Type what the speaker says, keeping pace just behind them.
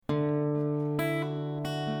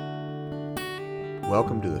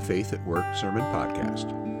Welcome to the Faith at Work Sermon Podcast.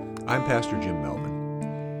 I'm Pastor Jim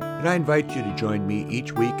Melvin, and I invite you to join me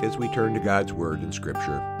each week as we turn to God's Word and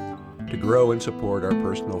Scripture to grow and support our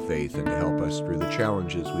personal faith and to help us through the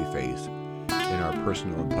challenges we face in our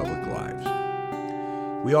personal and public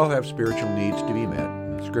lives. We all have spiritual needs to be met,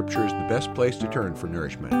 and Scripture is the best place to turn for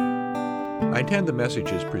nourishment. I intend the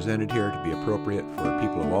messages presented here to be appropriate for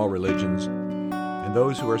people of all religions and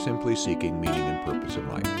those who are simply seeking meaning and purpose in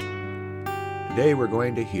life. Today we're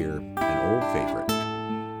going to hear an old favorite,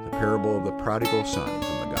 the parable of the prodigal son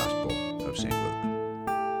from the Gospel of St.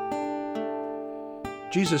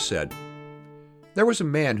 Luke. Jesus said, "There was a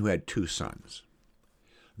man who had 2 sons.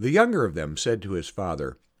 The younger of them said to his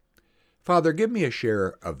father, 'Father, give me a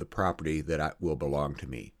share of the property that will belong to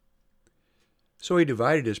me.' So he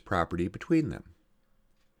divided his property between them.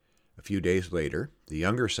 A few days later, the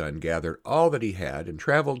younger son gathered all that he had and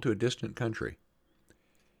traveled to a distant country.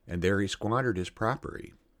 And there he squandered his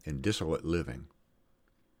property in dissolate living.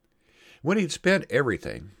 When he'd spent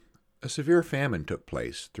everything, a severe famine took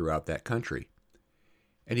place throughout that country,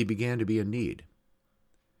 and he began to be in need.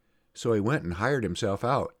 So he went and hired himself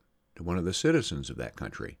out to one of the citizens of that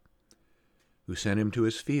country, who sent him to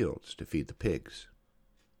his fields to feed the pigs.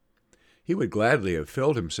 He would gladly have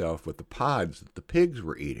filled himself with the pods that the pigs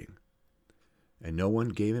were eating, and no one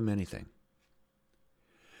gave him anything.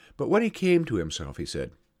 But when he came to himself, he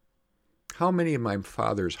said, 'How many of my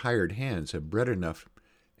father's hired hands have bread enough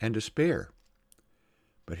and to spare?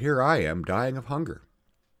 But here I am dying of hunger.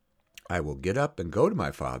 I will get up and go to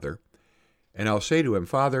my father, and I'll say to him,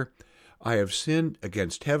 Father, I have sinned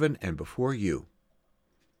against heaven and before you.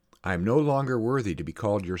 I am no longer worthy to be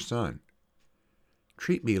called your son.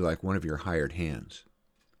 Treat me like one of your hired hands.'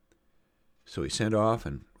 So he sent off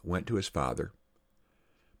and went to his father.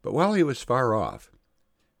 But while he was far off,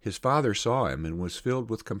 his father saw him and was filled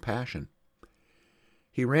with compassion.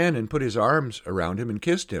 He ran and put his arms around him and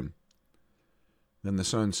kissed him. Then the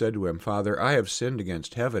son said to him, 'Father, I have sinned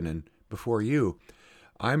against heaven and before you.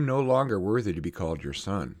 I am no longer worthy to be called your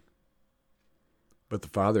son.' But the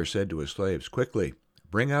father said to his slaves, 'Quickly,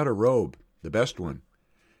 bring out a robe, the best one,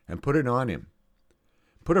 and put it on him.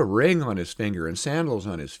 Put a ring on his finger and sandals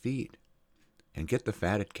on his feet, and get the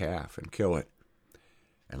fatted calf and kill it,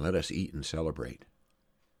 and let us eat and celebrate.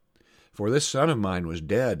 For this son of mine was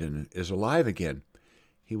dead and is alive again.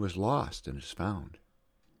 He was lost and is found.'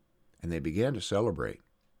 And they began to celebrate.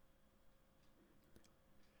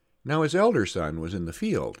 Now his elder son was in the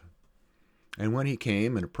field, and when he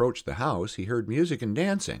came and approached the house, he heard music and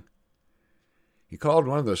dancing. He called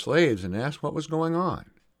one of the slaves and asked what was going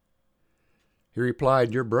on. He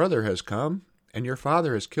replied, 'Your brother has come, and your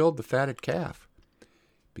father has killed the fatted calf,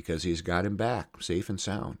 because he's got him back safe and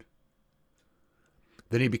sound.'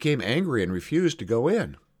 Then he became angry and refused to go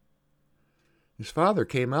in. His father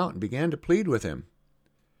came out and began to plead with him.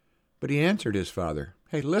 But he answered his father,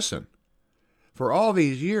 'Hey, listen, for all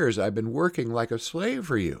these years I've been working like a slave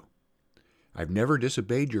for you. I've never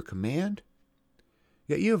disobeyed your command,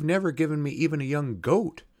 yet you have never given me even a young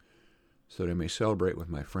goat so that I may celebrate with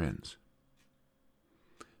my friends.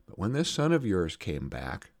 But when this son of yours came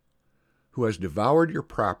back, who has devoured your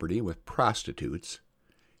property with prostitutes,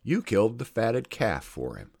 you killed the fatted calf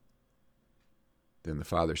for him.' Then the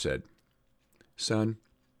father said, 'Son,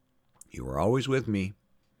 you are always with me,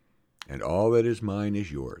 and all that is mine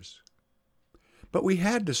is yours. But we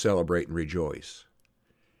had to celebrate and rejoice,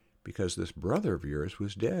 because this brother of yours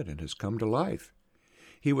was dead and has come to life.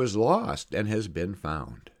 He was lost and has been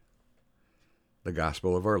found.'" The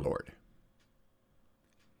Gospel of our Lord.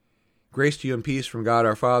 Grace to you and peace from God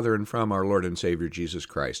our Father and from our Lord and Savior Jesus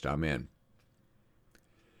Christ. Amen.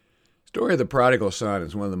 The story of the prodigal son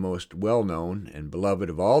is one of the most well-known and beloved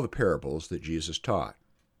of all the parables that Jesus taught.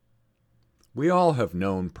 We all have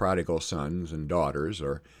known prodigal sons and daughters,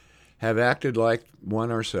 or have acted like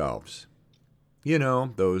one ourselves. You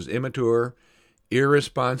know, those immature,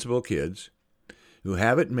 irresponsible kids who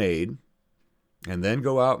have it made and then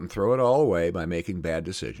go out and throw it all away by making bad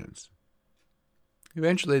decisions.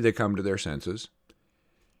 Eventually they come to their senses,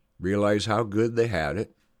 realize how good they had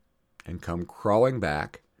it, and come crawling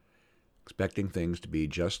back, expecting things to be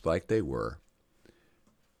just like they were,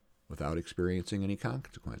 without experiencing any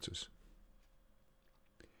consequences.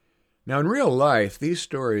 Now, in real life, these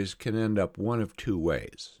stories can end up one of 2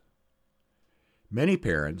 ways. Many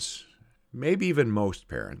parents, maybe even most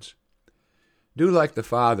parents, do like the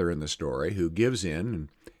father in the story who gives in and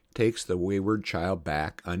takes the wayward child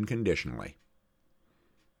back unconditionally.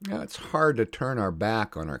 Now, it's hard to turn our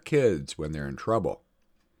back on our kids when they're in trouble.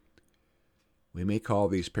 We may call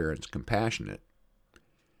these parents compassionate,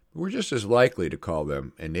 We're just as likely to call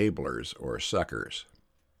them enablers or suckers.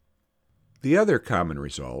 The other common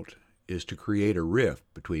result is to create a rift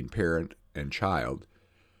between parent and child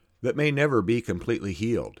that may never be completely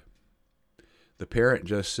healed. The parent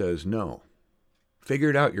just says, "No, figure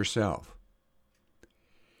it out yourself."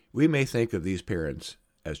 We may think of these parents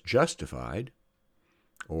as justified,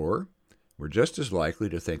 or we're just as likely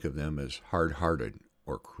to think of them as hard-hearted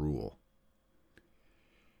or cruel.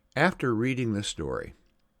 After reading this story,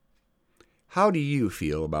 how do you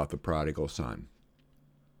feel about the prodigal son?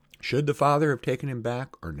 Should the father have taken him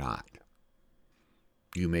back or not?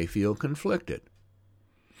 You may feel conflicted.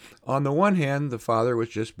 On the one hand, the father was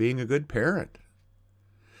just being a good parent.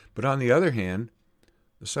 But on the other hand,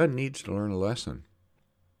 the son needs to learn a lesson.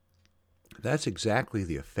 That's exactly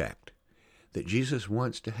the effect that Jesus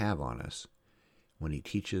wants to have on us when he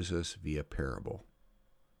teaches us via parable.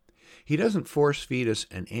 He doesn't force-feed us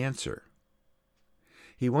an answer.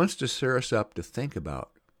 He wants to stir us up to think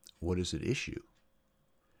about what is at issue.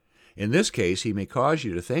 In this case, he may cause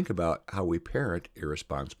you to think about how we parent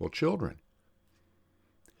irresponsible children.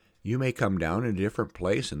 You may come down in a different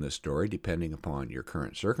place in this story depending upon your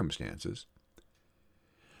current circumstances.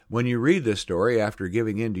 When you read this story after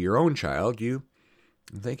giving in to your own child, you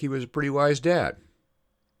think he was a pretty wise dad.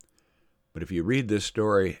 But if you read this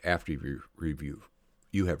story after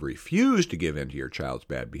you have refused to give in to your child's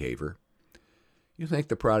bad behavior, you think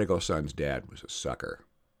the prodigal son's dad was a sucker.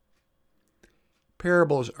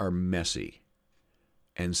 Parables are messy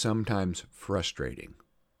and sometimes frustrating.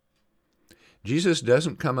 Jesus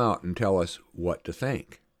doesn't come out and tell us what to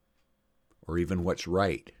think or even what's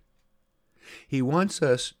right. He wants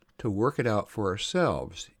us to work it out for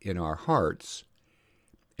ourselves in our hearts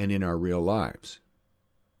and in our real lives.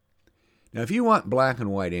 Now, if you want black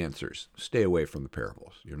and white answers, stay away from the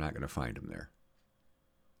parables. You're not going to find them there.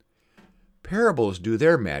 Parables do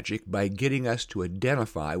their magic by getting us to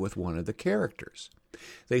identify with one of the characters.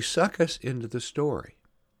 They suck us into the story.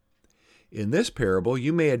 In this parable,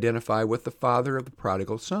 you may identify with the father of the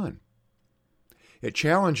prodigal son. It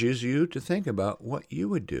challenges you to think about what you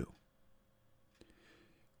would do.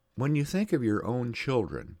 When you think of your own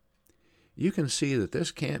children, you can see that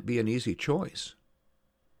this can't be an easy choice.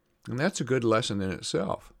 And that's a good lesson in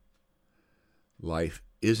itself. Life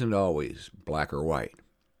isn't always black or white.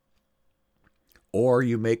 Or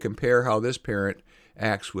you may compare how this parent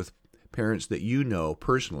acts with parents that you know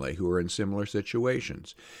personally who are in similar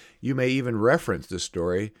situations. You may even reference this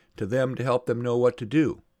story to them to help them know what to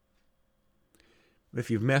do.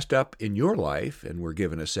 If you've messed up in your life and were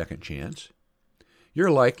given a second chance,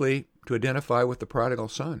 you're likely to identify with the prodigal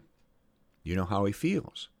son. You know how he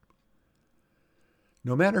feels.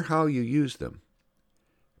 No matter how you use them,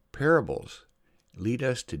 parables lead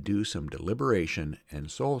us to do some deliberation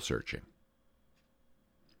and soul-searching.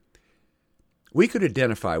 We could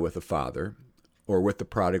identify with the father or with the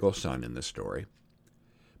prodigal son in this story,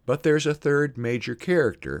 but there's a third major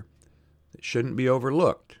character that shouldn't be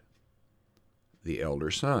overlooked: the elder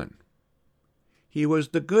son. He was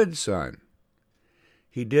the good son.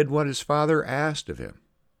 He did what his father asked of him.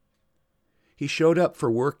 He showed up for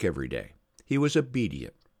work every day. He was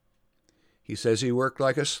obedient. He says he worked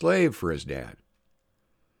like a slave for his dad.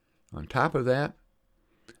 On top of that,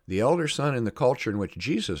 the elder son in the culture in which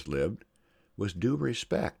Jesus lived was due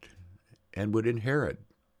respect and would inherit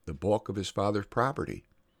the bulk of his father's property.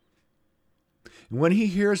 And when he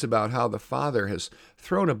hears about how the father has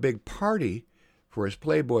thrown a big party for his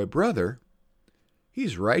playboy brother,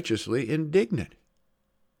 he's righteously indignant.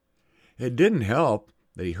 It didn't help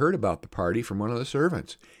that he heard about the party from one of the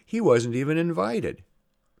servants. He wasn't even invited.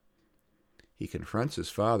 He confronts his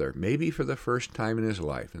father, maybe for the first time in his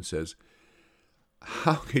life, and says,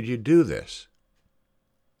 "How could you do this?"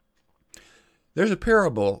 There's a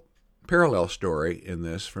parallel story in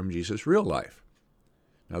this from Jesus' real life.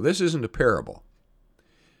 Now, this isn't a parable.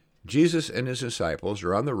 Jesus and his disciples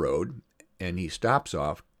are on the road, and he stops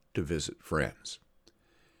off to visit friends.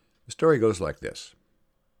 The story goes like this.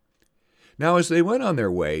 Now, as they went on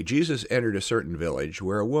their way, Jesus entered a certain village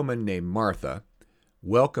where a woman named Martha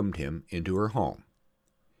welcomed him into her home.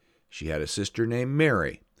 She had a sister named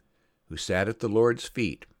Mary, who sat at the Lord's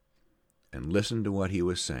feet and listened to what he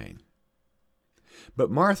was saying.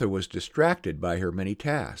 But Martha was distracted by her many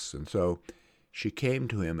tasks, and so she came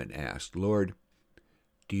to him and asked, "Lord,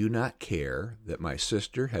 do you not care that my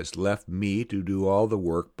sister has left me to do all the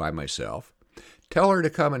work by myself? Tell her to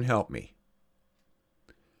come and help me."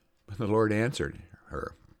 But the Lord answered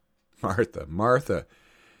her, "Martha, Martha,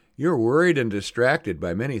 you're worried and distracted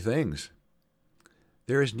by many things.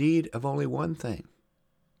 There is need of only one thing.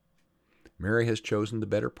 Mary has chosen the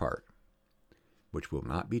better part, which will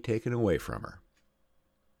not be taken away from her.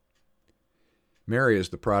 Mary is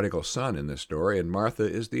the prodigal son in this story, and Martha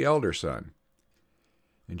is the elder son.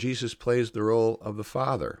 And Jesus plays the role of the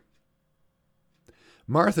father.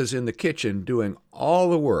 Martha's in the kitchen doing all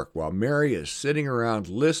the work while Mary is sitting around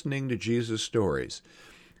listening to Jesus' stories.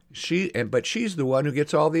 But she's the one who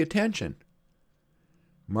gets all the attention.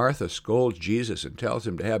 Martha scolds Jesus and tells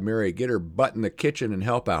him to have Mary get her butt in the kitchen and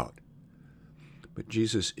help out. But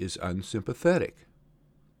Jesus is unsympathetic.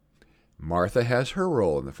 Martha has her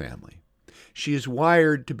role in the family. She is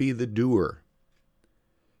wired to be the doer.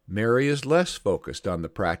 Mary is less focused on the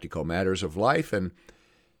practical matters of life and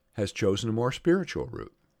has chosen a more spiritual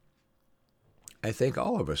route. I think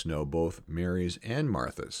all of us know both Mary's and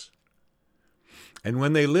Martha's. And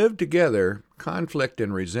when they live together, conflict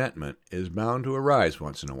and resentment is bound to arise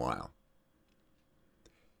once in a while.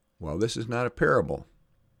 While this is not a parable,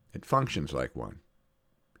 it functions like one.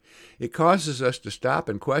 It causes us to stop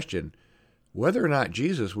and question whether or not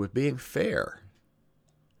Jesus was being fair.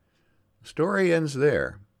 The story ends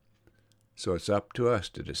there, so it's up to us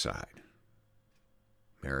to decide.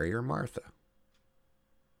 Mary or Martha?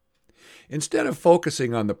 Instead of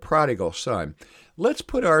focusing on the prodigal son, let's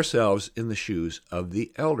put ourselves in the shoes of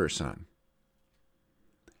the elder son.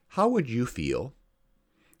 How would you feel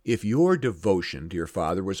if your devotion to your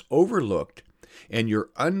father was overlooked and your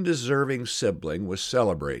undeserving sibling was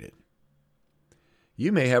celebrated?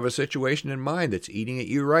 You may have a situation in mind that's eating at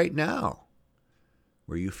you right now,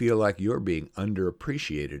 where you feel like you're being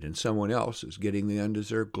underappreciated and someone else is getting the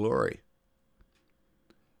undeserved glory.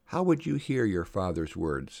 How would you hear your father's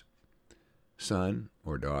words? Son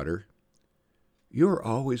or daughter, you're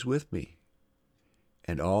always with me,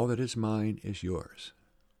 and all that is mine is yours.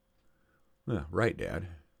 Well, right, Dad.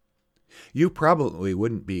 You probably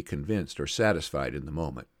wouldn't be convinced or satisfied in the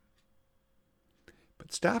moment.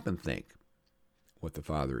 But stop and think what the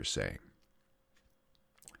Father is saying.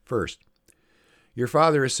 First, your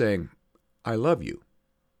Father is saying, I love you.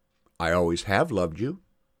 I always have loved you,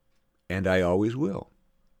 and I always will.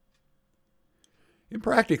 In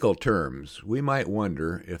practical terms, we might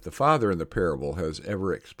wonder if the father in the parable has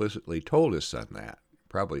ever explicitly told his son that.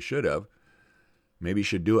 Probably should have. Maybe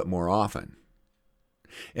should do it more often.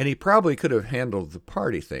 And he probably could have handled the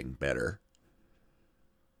party thing better.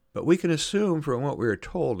 But we can assume from what we are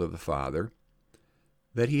told of the father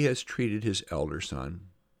that he has treated his elder son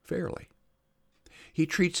fairly. He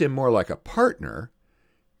treats him more like a partner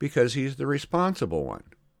because he's the responsible one.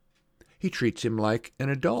 He treats him like an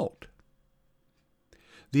adult.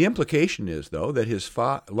 The implication is, though, that his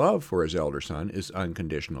love for his elder son is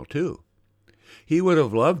unconditional, too. He would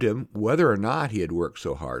have loved him whether or not he had worked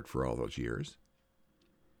so hard for all those years.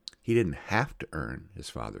 He didn't have to earn his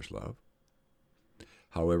father's love.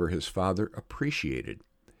 However, his father appreciated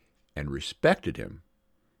and respected him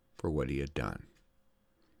for what he had done.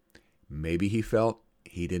 Maybe he felt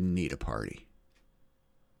he didn't need a party.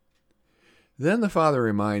 Then the father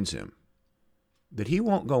reminds him that he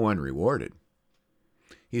won't go unrewarded.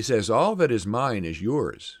 He says, all that is mine is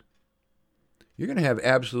yours. You're going to have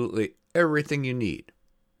absolutely everything you need.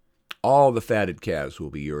 All the fatted calves will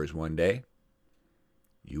be yours one day.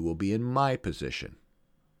 You will be in my position.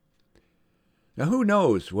 Now, who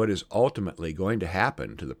knows what is ultimately going to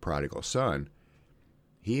happen to the prodigal son?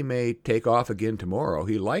 He may take off again tomorrow.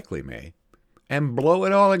 He likely may. And blow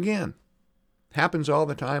it all again. Happens all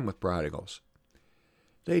the time with prodigals.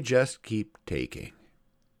 They just keep taking.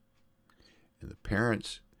 And the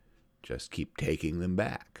parents just keep taking them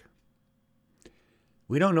back.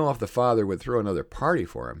 We don't know if the father would throw another party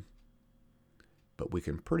for him, but we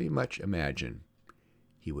can pretty much imagine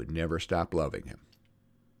he would never stop loving him.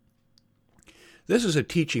 This is a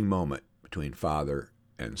teaching moment between father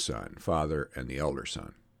and son, father and the elder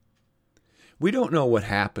son. We don't know what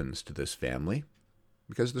happens to this family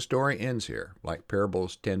because the story ends here, like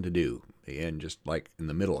parables tend to do. They end just like in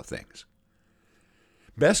the middle of things.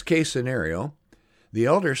 Best case scenario, the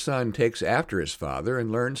elder son takes after his father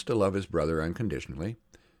and learns to love his brother unconditionally,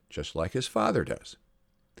 just like his father does.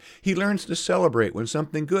 He learns to celebrate when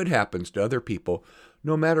something good happens to other people,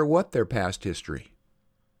 no matter what their past history.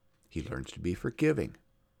 He learns to be forgiving.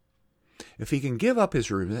 If he can give up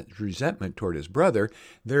his resentment toward his brother,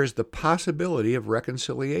 there's the possibility of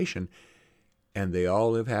reconciliation, and they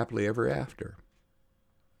all live happily ever after.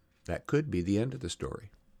 That could be the end of the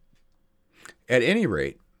story. At any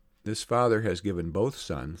rate, this father has given both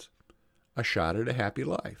sons a shot at a happy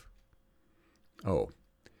life. Oh,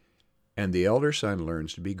 and the elder son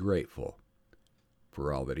learns to be grateful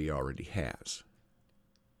for all that he already has.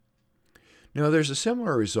 Now, there's a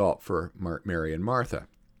similar result for Mary and Martha.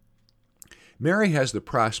 Mary has the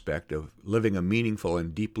prospect of living a meaningful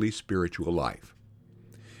and deeply spiritual life.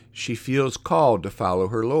 She feels called to follow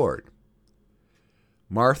her Lord.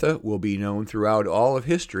 Martha will be known throughout all of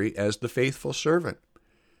history as the faithful servant,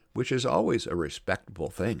 which is always a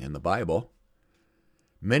respectable thing in the Bible.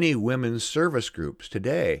 Many women's service groups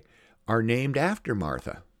today are named after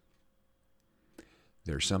Martha.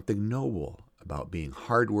 There's something noble about being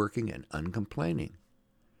hardworking and uncomplaining.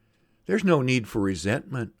 There's no need for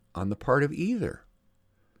resentment on the part of either.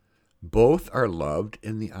 Both are loved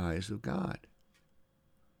in the eyes of God.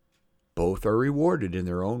 Both are rewarded in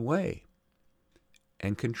their own way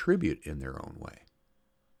and contribute in their own way.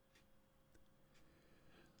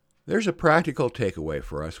 There's a practical takeaway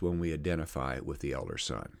for us when we identify with the elder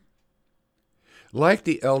son. Like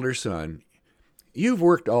the elder son, you've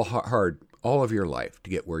worked hard all of your life to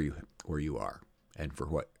get where you are and for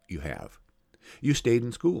what you have. You stayed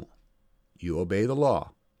in school. You obey the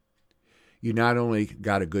law. You not only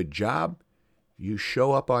got a good job, you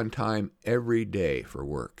show up on time every day for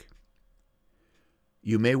work.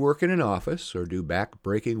 You may work in an office or do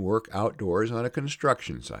back-breaking work outdoors on a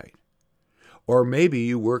construction site. Or maybe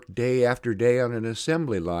you work day after day on an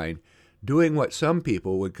assembly line doing what some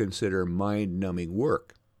people would consider mind-numbing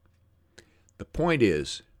work. The point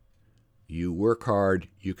is, you work hard,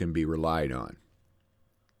 you can be relied on.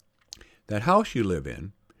 That house you live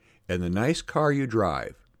in and the nice car you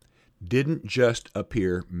drive didn't just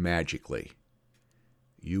appear magically.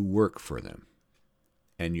 You work for them,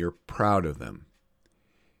 and you're proud of them,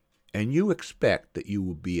 and you expect that you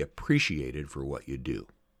will be appreciated for what you do.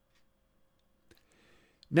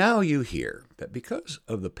 Now you hear that because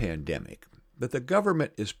of the pandemic, that the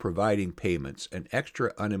government is providing payments and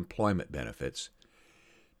extra unemployment benefits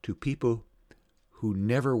to people who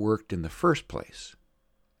never worked in the first place.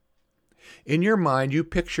 In your mind, you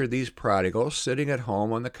picture these prodigals sitting at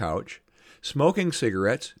home on the couch, smoking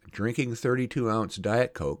cigarettes, drinking 32-ounce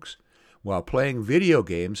Diet Cokes, while playing video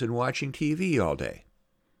games and watching TV all day.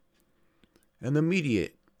 And the media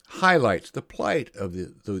highlights the plight of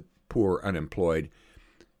the poor unemployed,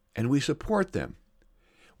 and we support them,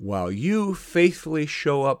 while you faithfully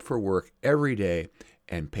show up for work every day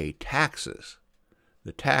and pay taxes,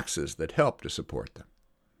 the taxes that help to support them.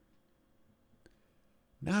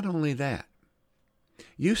 Not only that,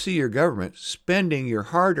 you see your government spending your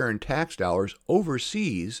hard-earned tax dollars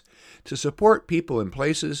overseas to support people in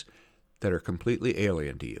places that are completely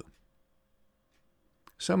alien to you.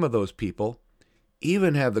 Some of those people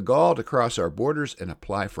even have the gall to cross our borders and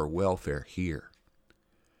apply for welfare here.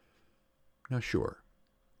 Now, sure,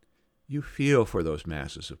 you feel for those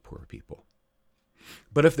masses of poor people.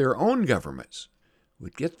 But if their own governments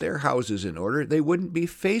would get their houses in order, they wouldn't be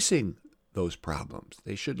facing those problems.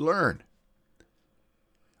 They should learn.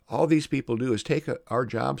 All these people do is take our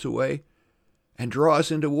jobs away and draw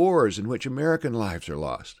us into wars in which American lives are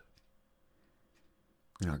lost.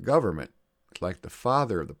 Now, government is like the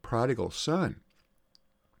father of the prodigal son.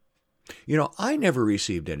 You know, I never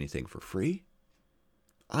received anything for free.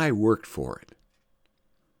 I worked for it.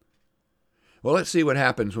 Well, let's see what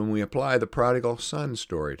happens when we apply the prodigal son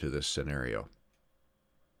story to this scenario.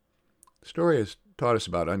 The story has taught us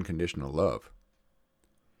about unconditional love.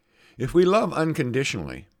 If we love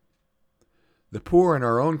unconditionally, the poor in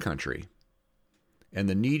our own country and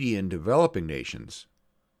the needy in developing nations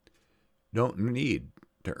don't need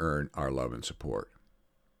to earn our love and support.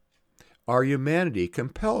 Our humanity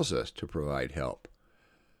compels us to provide help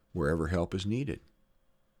wherever help is needed.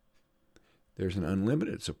 There's an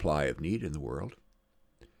unlimited supply of need in the world.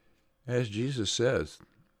 As Jesus says,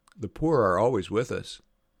 the poor are always with us.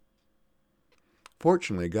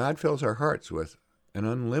 Fortunately, God fills our hearts with an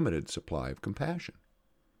unlimited supply of compassion.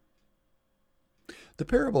 The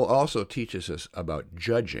parable also teaches us about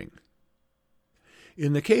judging.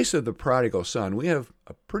 In the case of the prodigal son, we have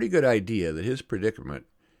a pretty good idea that his predicament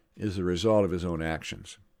is the result of his own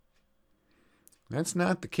actions. That's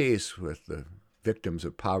not the case with the victims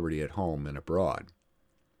of poverty at home and abroad.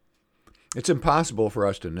 It's impossible for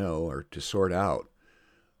us to know or to sort out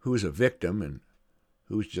who's a victim and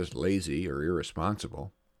who's just lazy or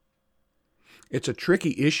irresponsible. It's a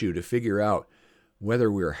tricky issue to figure out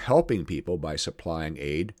whether we're helping people by supplying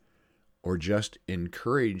aid or just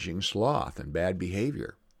encouraging sloth and bad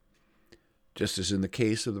behavior, just as in the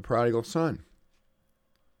case of the prodigal son.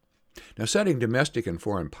 Now, setting domestic and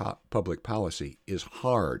foreign public policy is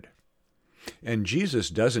hard, and Jesus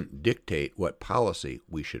doesn't dictate what policy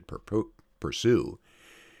we should pursue.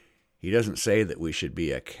 He doesn't say that we should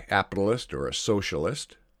be a capitalist or a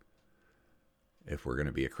socialist if we're going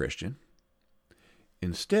to be a Christian.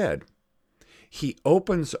 Instead, he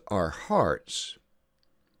opens our hearts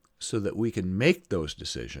so that we can make those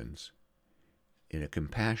decisions in a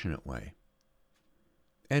compassionate way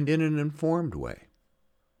and in an informed way.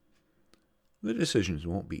 The decisions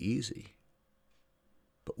won't be easy,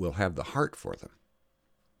 but we'll have the heart for them.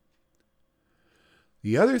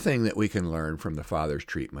 The other thing that we can learn from the father's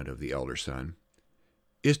treatment of the elder son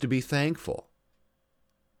is to be thankful.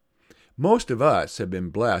 Most of us have been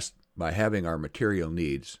blessed by having our material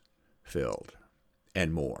needs filled,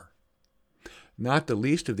 and more. Not the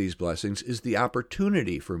least of these blessings is the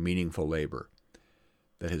opportunity for meaningful labor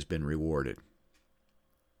that has been rewarded.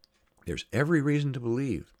 There's every reason to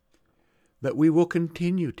believe that we will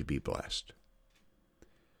continue to be blessed.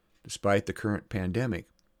 Despite the current pandemic,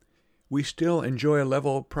 we still enjoy a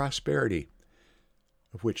level of prosperity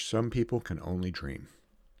of which some people can only dream.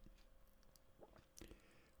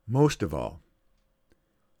 Most of all,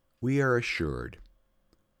 we are assured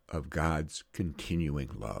of God's continuing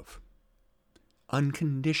love,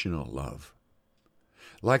 unconditional love.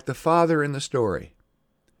 Like the father in the story,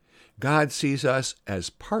 God sees us as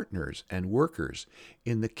partners and workers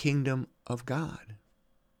in the kingdom of God.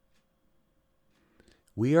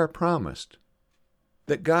 We are promised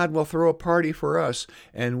that God will throw a party for us,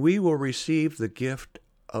 and we will receive the gift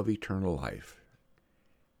of eternal life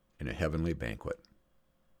in a heavenly banquet.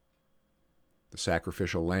 The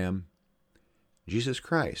sacrificial lamb, Jesus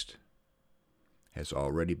Christ, has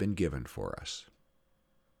already been given for us.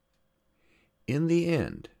 In the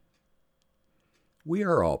end, we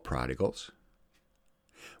are all prodigals.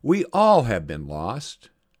 We all have been lost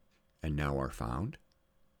and now are found.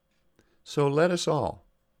 So let us all,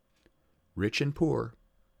 rich and poor,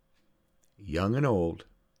 young and old,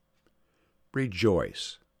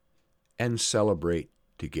 rejoice and celebrate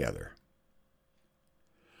together.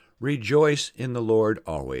 Rejoice in the Lord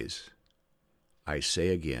always. I say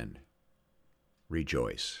again,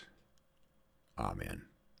 rejoice. Amen.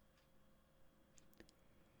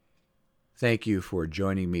 Thank you for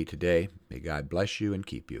joining me today. May God bless you and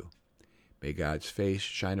keep you. May God's face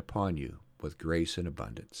shine upon you with grace and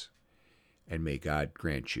abundance. And may God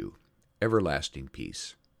grant you everlasting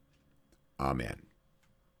peace. Amen.